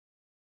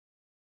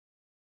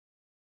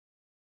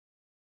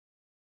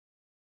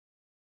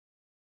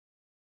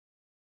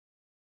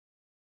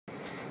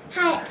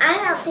Hi, I'm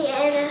Elsie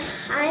and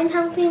I'm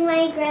helping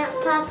my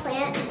grandpa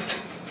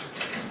plant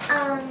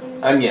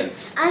onion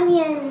seeds.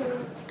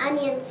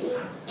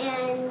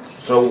 And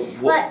so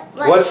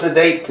what's the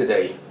date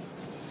today?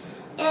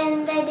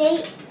 And the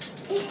date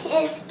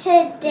is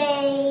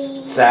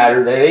today.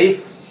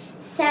 Saturday,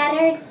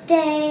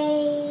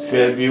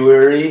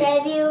 February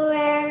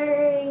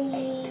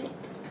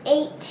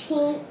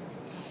 18th,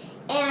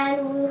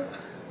 and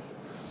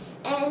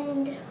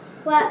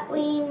what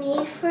we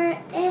need for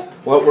it.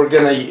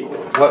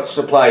 What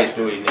supplies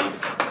do we need?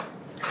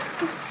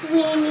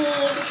 We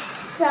need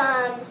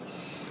some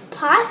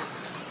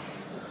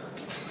pots.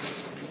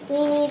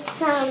 We need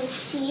some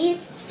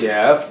seeds.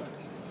 Yeah.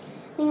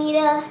 We need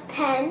a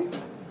pen,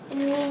 and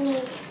we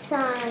need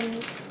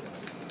some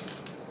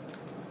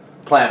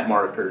plant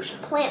markers.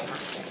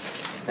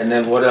 And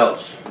then what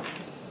else?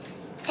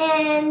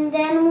 And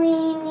then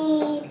we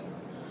need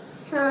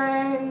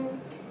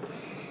some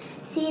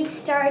seed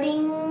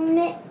starting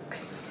mix.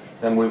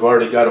 And we've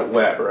already got it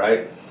wet,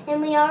 right?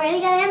 And we already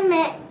got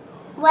it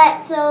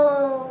wet,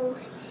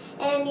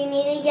 and you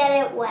need to get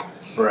it wet.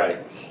 Right.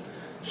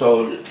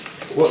 So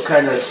what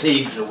kind of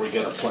seeds are we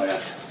going to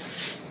plant?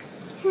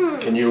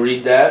 Can you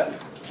read that?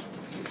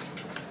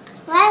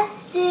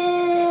 Let's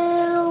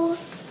do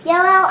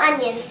yellow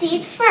onion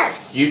seeds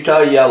first.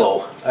 Utah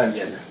yellow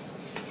onion.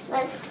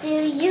 Let's do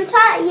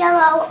Utah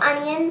yellow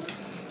onion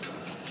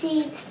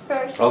seeds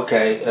first.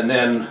 Okay, and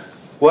then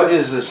what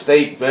is the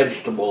state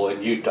vegetable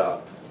in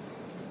Utah?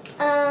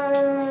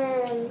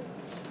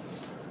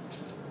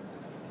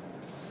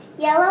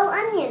 Yellow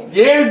onions.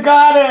 You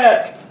got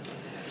it!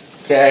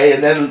 Okay,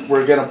 and then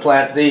we're going to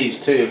plant these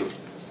too.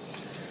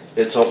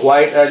 It's a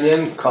white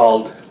onion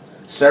called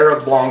Serra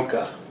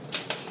Blanca.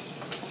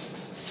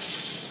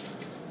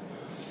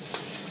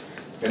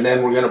 And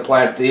then we're going to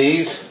plant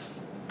these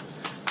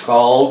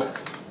called,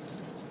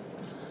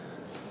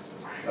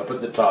 up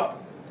at the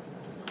top,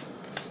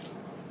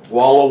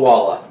 Walla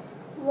Walla.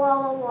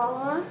 Walla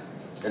Walla.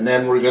 And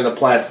then we're going to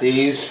plant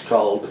these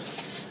called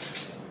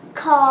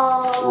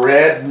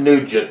Red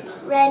Nugent.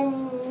 Red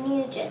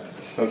Nugent.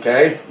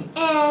 Okay?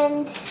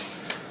 And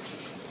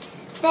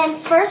then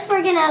first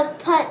we're going to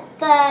put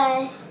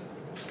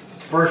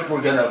First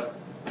we're going to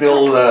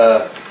build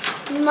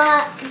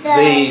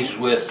these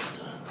with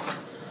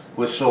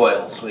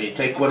soil. So you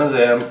take one of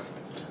them.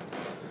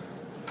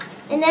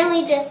 And then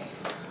we just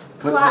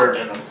put dirt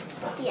in them.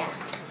 Yeah.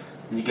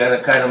 And you got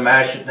to kind of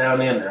mash it down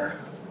in there.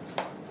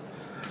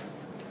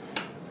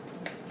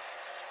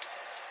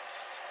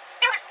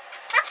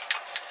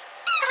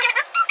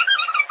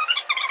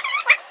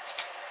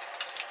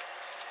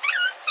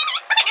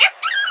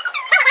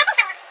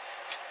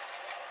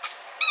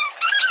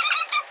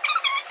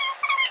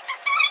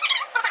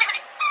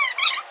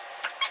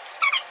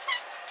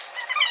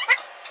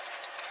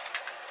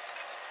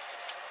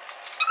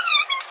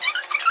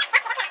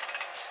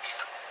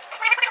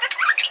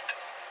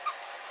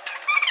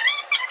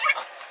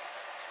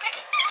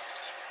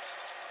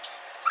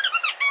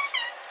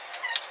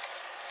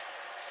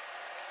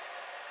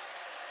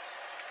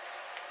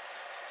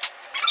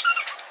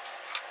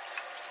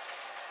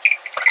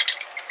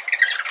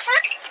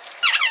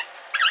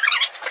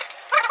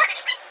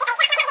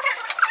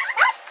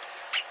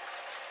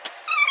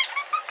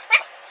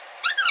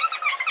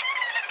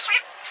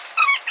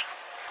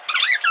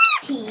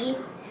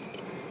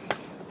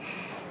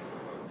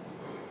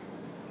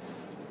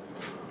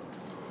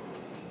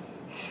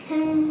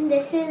 And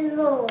this is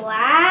the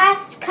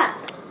last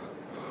cup.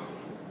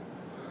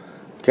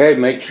 Okay,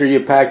 make sure you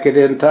pack it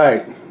in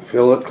tight.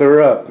 Fill it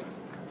clear up.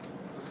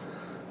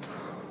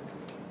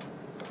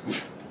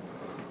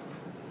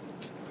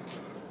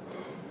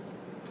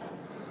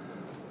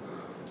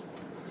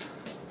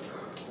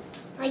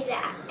 Like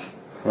that.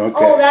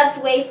 Okay. Oh, that's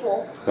way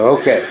full.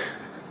 Okay.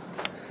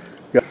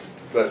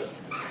 But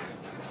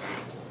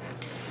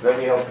let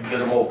me help you get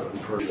them open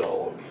for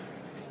all of them.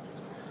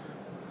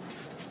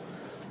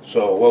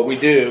 So what we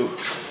do,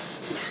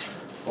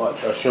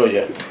 watch, I'll show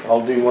you.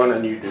 I'll do one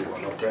and you do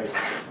one, okay?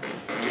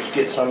 Just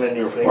get some in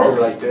your finger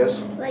like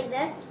this. Like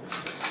this?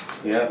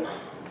 Yep.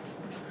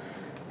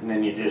 And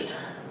then you just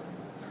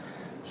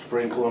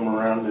sprinkle them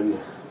around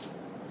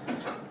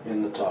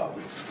in the top.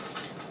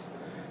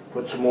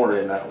 Put some more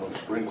in that one.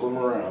 Sprinkle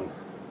them around.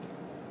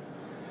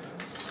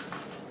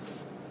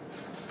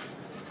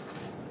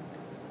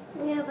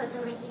 I'm gonna put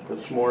some right here. Put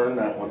some more in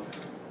that one.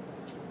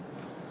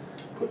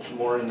 Put some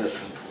more in this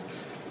one.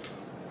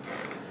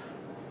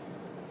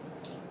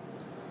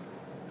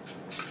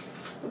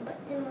 Put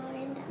some more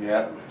in that.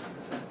 Yeah.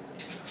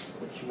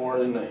 Put some more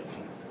in that.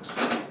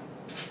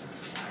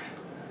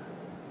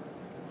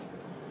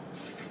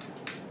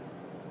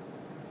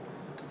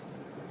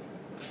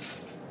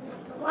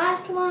 The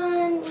last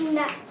one,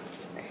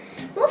 that's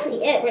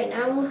mostly it right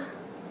now.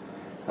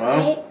 Huh?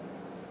 Right?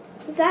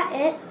 Is that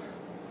it?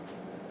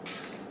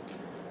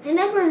 I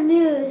never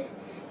knew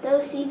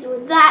those seeds were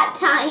that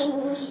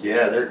tiny.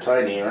 Yeah, they're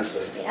tiny, aren't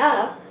they?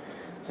 Yeah.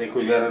 Think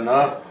we got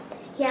enough?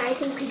 Yeah, I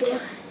think we do.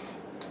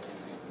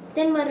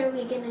 Then what are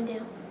we gonna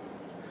do?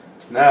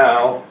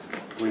 Now,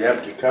 we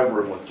have to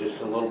cover them with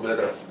just a little bit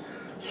of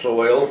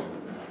soil.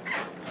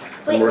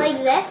 Wait,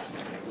 like this?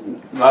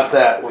 Not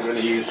that, we're going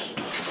to use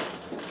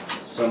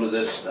some of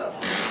this stuff.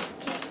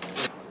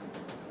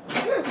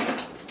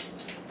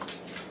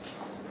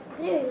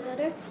 Maybe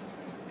better.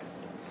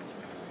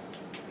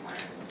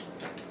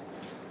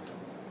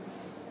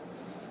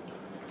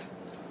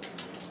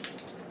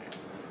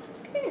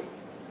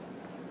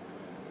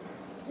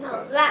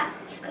 No,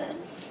 that's good.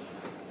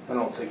 I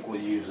don't think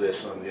we'll use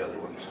this on the other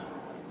ones.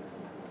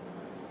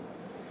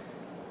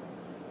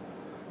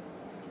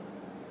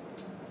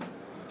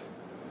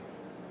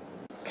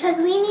 Because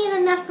we need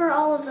enough for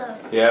all of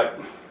those. Yep.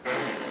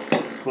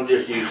 We'll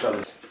just use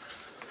some.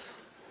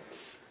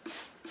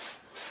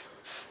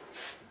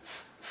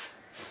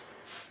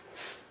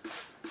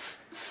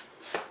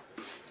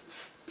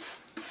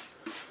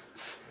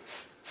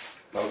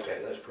 Okay,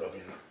 that's probably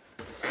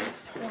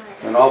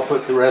enough. And I'll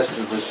put the rest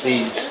of the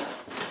seeds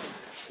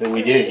that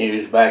we didn't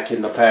use back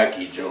in the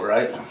package,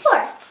 alright?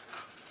 4.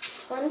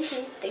 1, 2,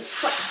 3,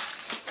 4.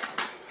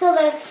 So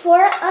there's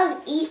 4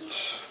 of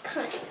each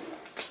kind.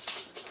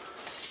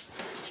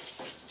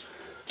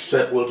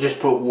 So we'll just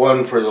put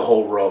 1 for the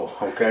whole row,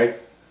 okay?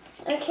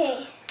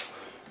 Okay.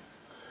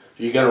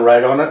 You gonna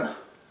write on it?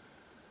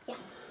 Yeah.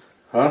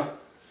 Huh?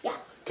 Yeah.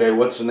 Okay,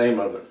 what's the name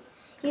of it?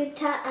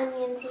 Utah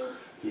onion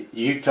seeds.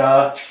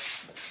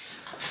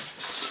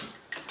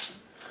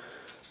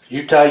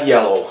 Utah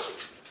yellow.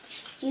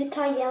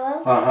 Utah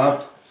yellow?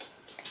 Uh-huh.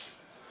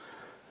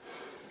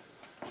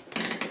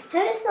 How do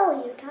you spell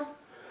Utah?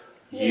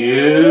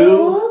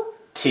 U-T-A-H.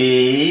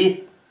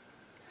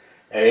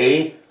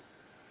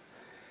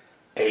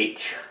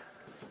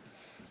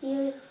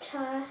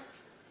 Utah.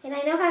 And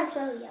I know how to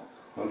spell yellow.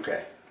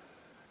 Okay.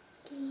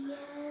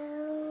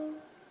 Yellow.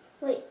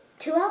 Wait,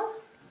 2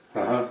 L's?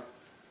 Uh-huh.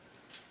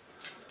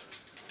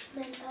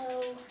 Then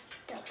O,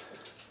 W.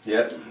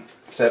 Yep.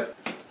 Except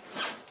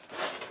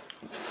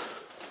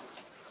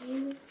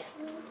Utah.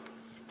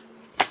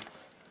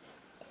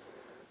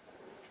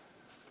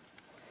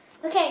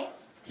 Okay.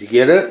 you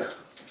get it?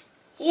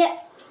 Yeah.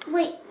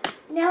 Wait.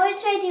 Now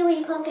which way do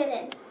we poke it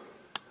in?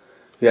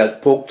 Yeah,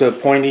 poke the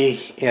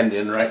pointy end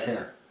in right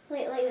here.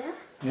 Wait, like that?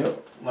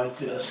 Yep, like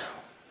this.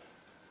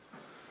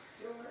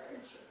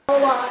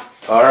 Walla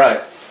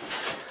Alright.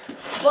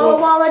 walla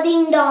walla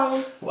ding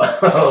dong.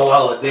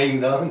 Walla ding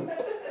dong.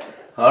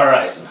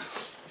 Alright.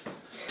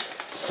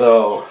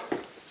 So,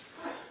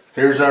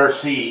 here's our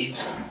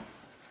seeds.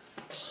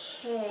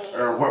 Okay.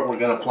 Or what we're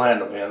going to plant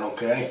them in,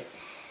 okay?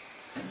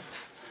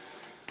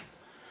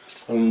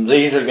 And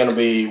these are going to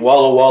be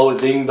Walla Walla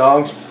Ding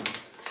Dongs.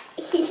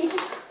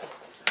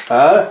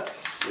 Huh?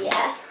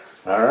 Yeah.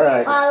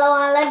 Alright. Walla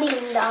walla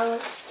ding dong.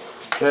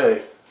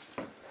 Okay.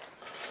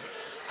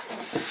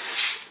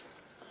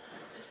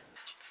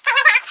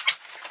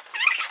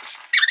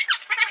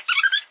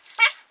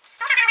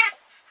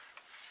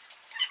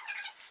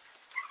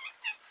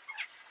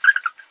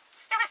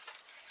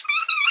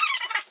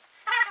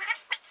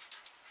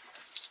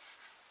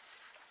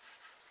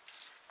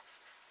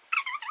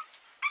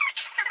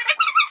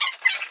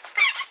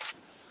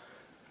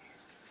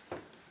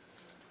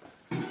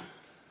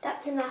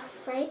 That's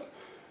enough, right?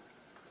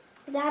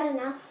 Is that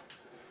enough?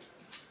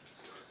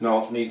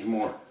 No, it needs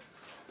more.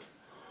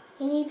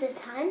 He needs a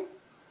ton?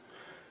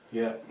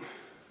 Yep.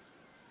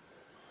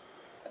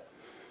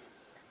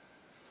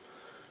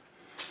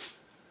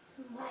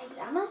 Why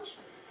that much?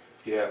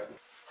 Yep.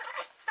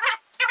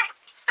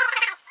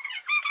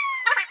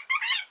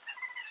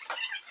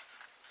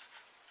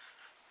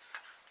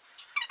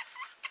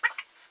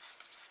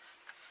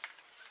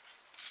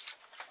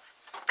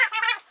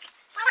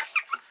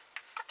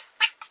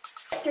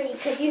 Three,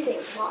 because you say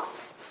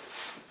lots.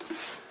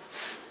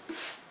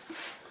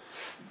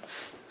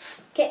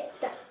 Okay,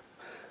 done.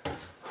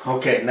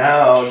 Okay,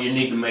 now you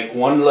need to make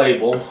one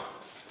label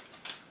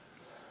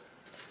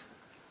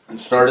and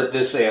start at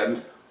this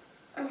end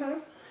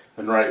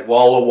and write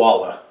Walla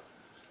Walla.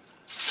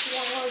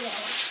 Yellow,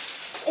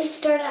 yellow. And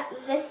start at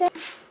this end.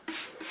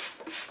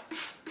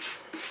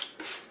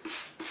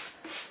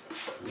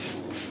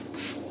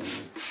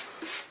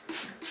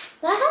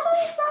 But how do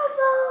we spell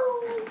those?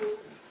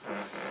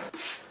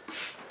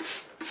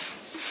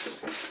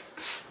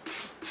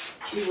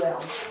 2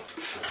 L's.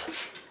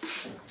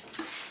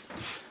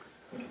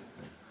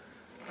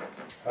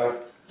 Huh?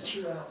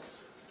 2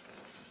 L's.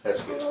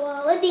 That's good.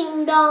 Walla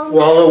ding dong.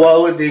 Walla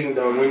Walla Ding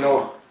Dong. We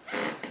know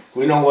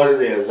what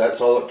it is.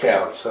 That's all that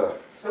counts, huh?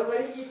 So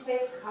what did you say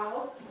it's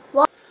called?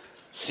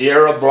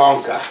 Sierra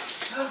Blanca.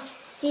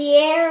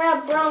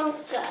 Sierra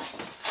Blanca.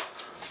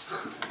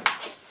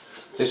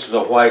 This is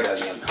a white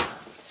onion.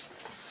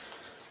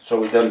 So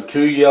we've done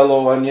 2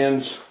 yellow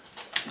onions,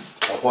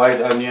 a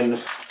white onion.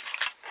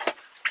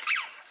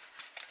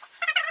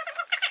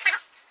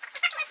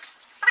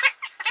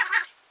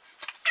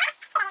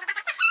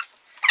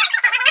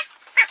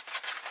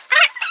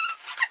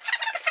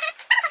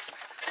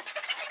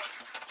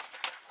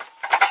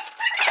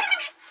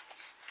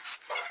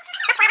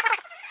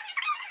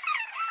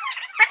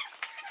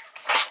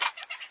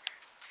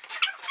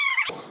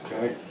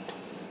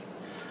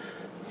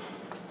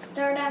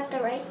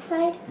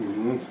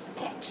 Mm-hmm.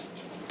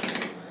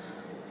 Okay.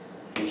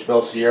 You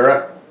spell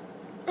Sierra?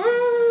 Uh,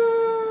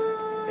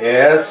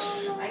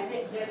 S I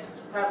think this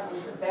is probably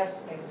the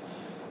best thing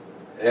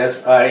SIERRA. for her.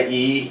 S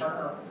I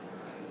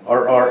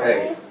R R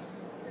A.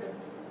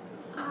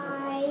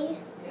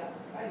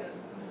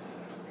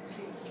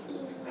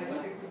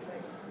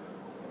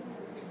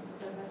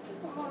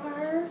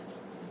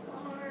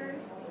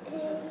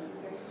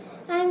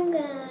 I'm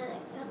gonna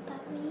accept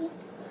that read.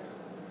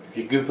 If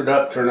you goof it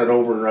up, turn it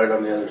over and write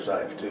on the other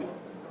side too.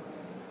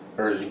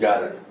 Or has you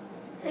got it?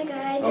 I got it.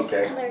 I just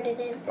Okay. colored it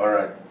in. All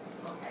right.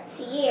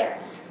 Sierra.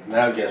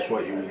 Now guess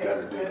what we got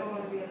to do? Is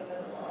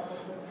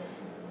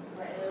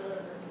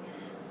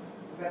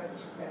that what you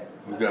said?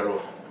 We got to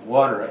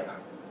water it.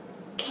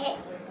 Okay.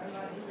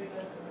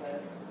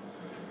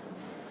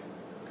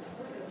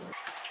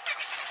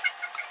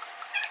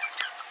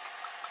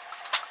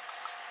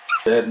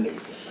 Bad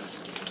news.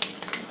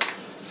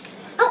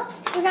 Oh,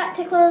 forgot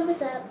to close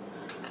this up.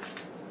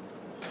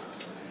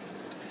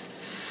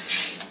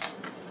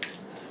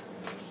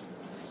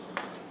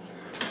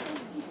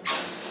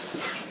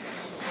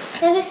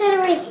 Now just set it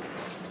right here.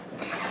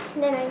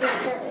 And then I'm gonna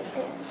start right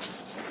there.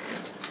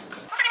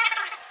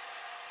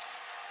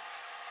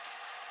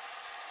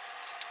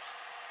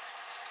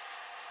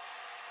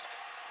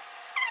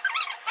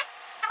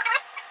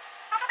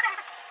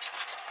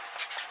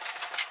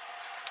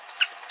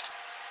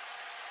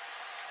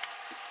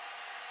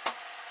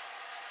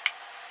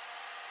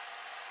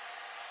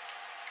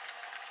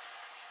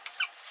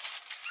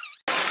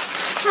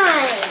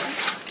 Time.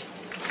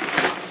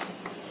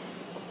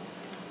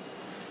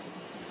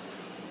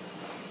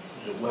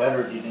 Is it wet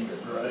or do you need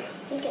it dry? I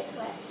think it's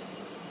wet.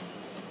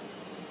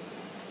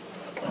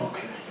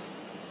 Okay.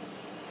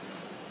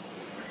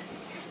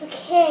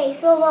 Okay,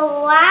 so the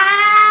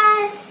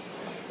last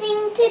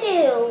thing to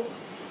do.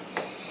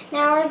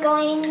 Now we're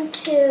going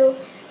to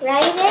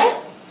write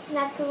it. And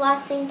that's the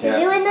last thing to Yeah.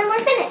 do, and then we're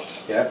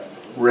finished. Yep.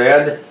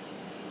 Red.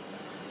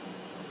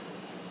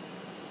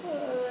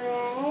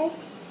 Red.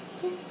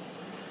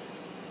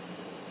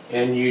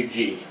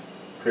 NUG.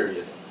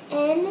 Period.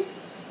 N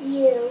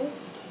U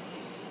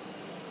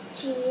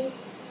G.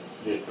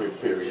 Just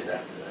put period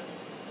after that.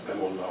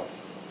 Then we'll know.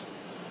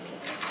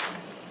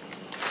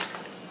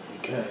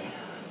 Okay.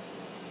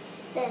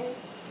 Then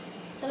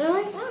put it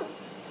like that.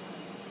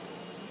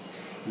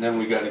 And then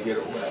we got to get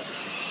it wet.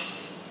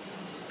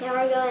 Now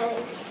we're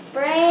going to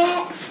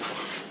spray it.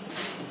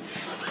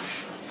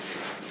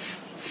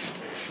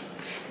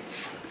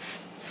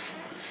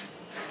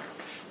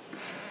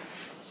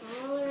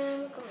 All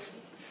around the corners.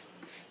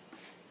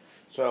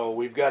 So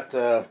we've got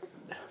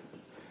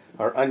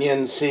our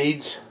onion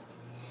seeds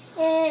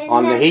And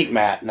on the then heat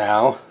mat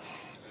now.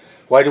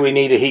 Why do we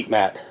need a heat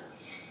mat?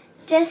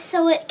 just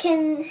so it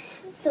can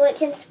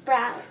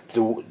sprout.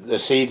 The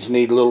seeds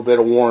need a little bit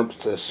of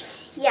warmth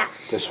Yeah.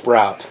 to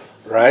sprout,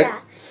 right? Yeah.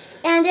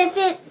 And if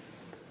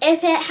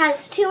it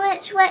has too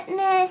much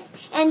wetness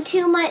and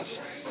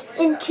if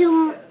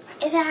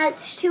it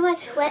has too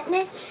much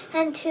wetness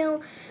and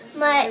too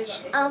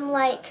much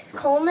like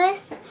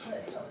coldness,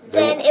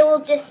 then it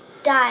will just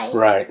die.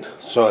 Right.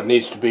 So it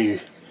needs to be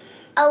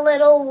A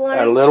little warm.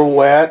 a little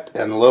wet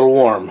and a little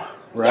warm,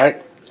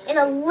 right? And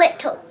a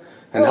little.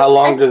 And how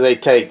long do they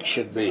take,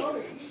 should be,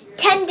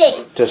 10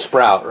 days. to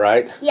sprout,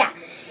 right? Yeah.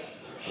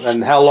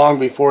 And how long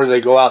before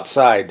they go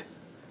outside?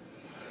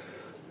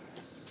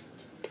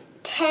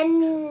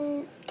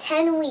 10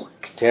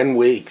 weeks. 10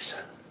 weeks.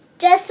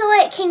 Just so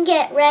it can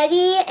get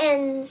ready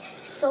and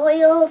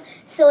soiled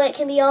so it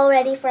can be all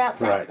ready for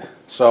outside. Right.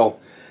 So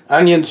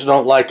onions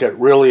don't like it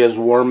really as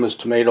warm as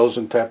tomatoes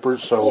and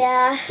peppers, so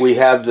Yeah. we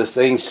have the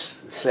thing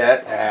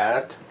set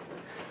at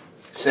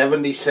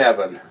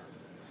 77.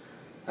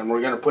 And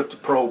we're going to put the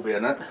probe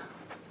in it.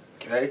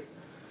 Okay?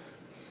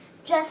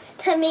 Just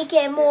to make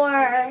it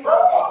more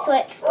so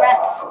it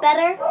sprouts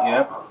better.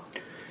 Yep.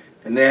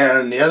 And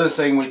then the other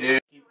thing we do,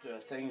 keep the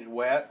things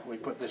wet, we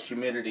put this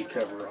humidity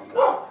cover on them.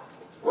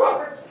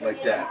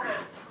 Like that.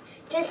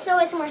 Just so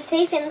it's more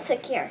safe and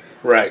secure.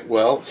 Right,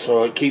 well,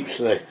 so it keeps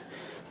the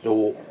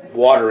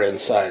water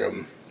inside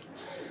them.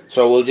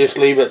 So we'll just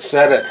leave it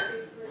set at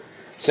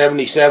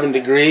 77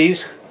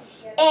 degrees.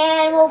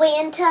 And we'll wait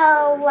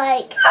until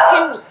like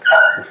 10 weeks.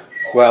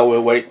 Well,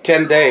 we'll wait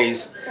 10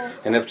 days,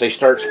 and if they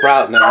start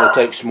sprouting, then we'll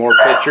take some more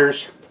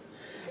pictures.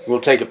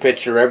 We'll take a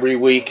picture every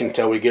week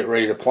until we get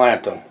ready to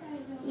plant them.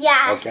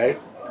 Yeah. Okay?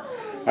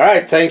 All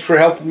right, thanks for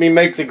helping me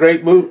make the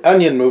great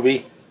onion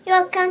movie.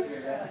 You're welcome.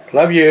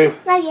 Love you.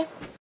 Love you.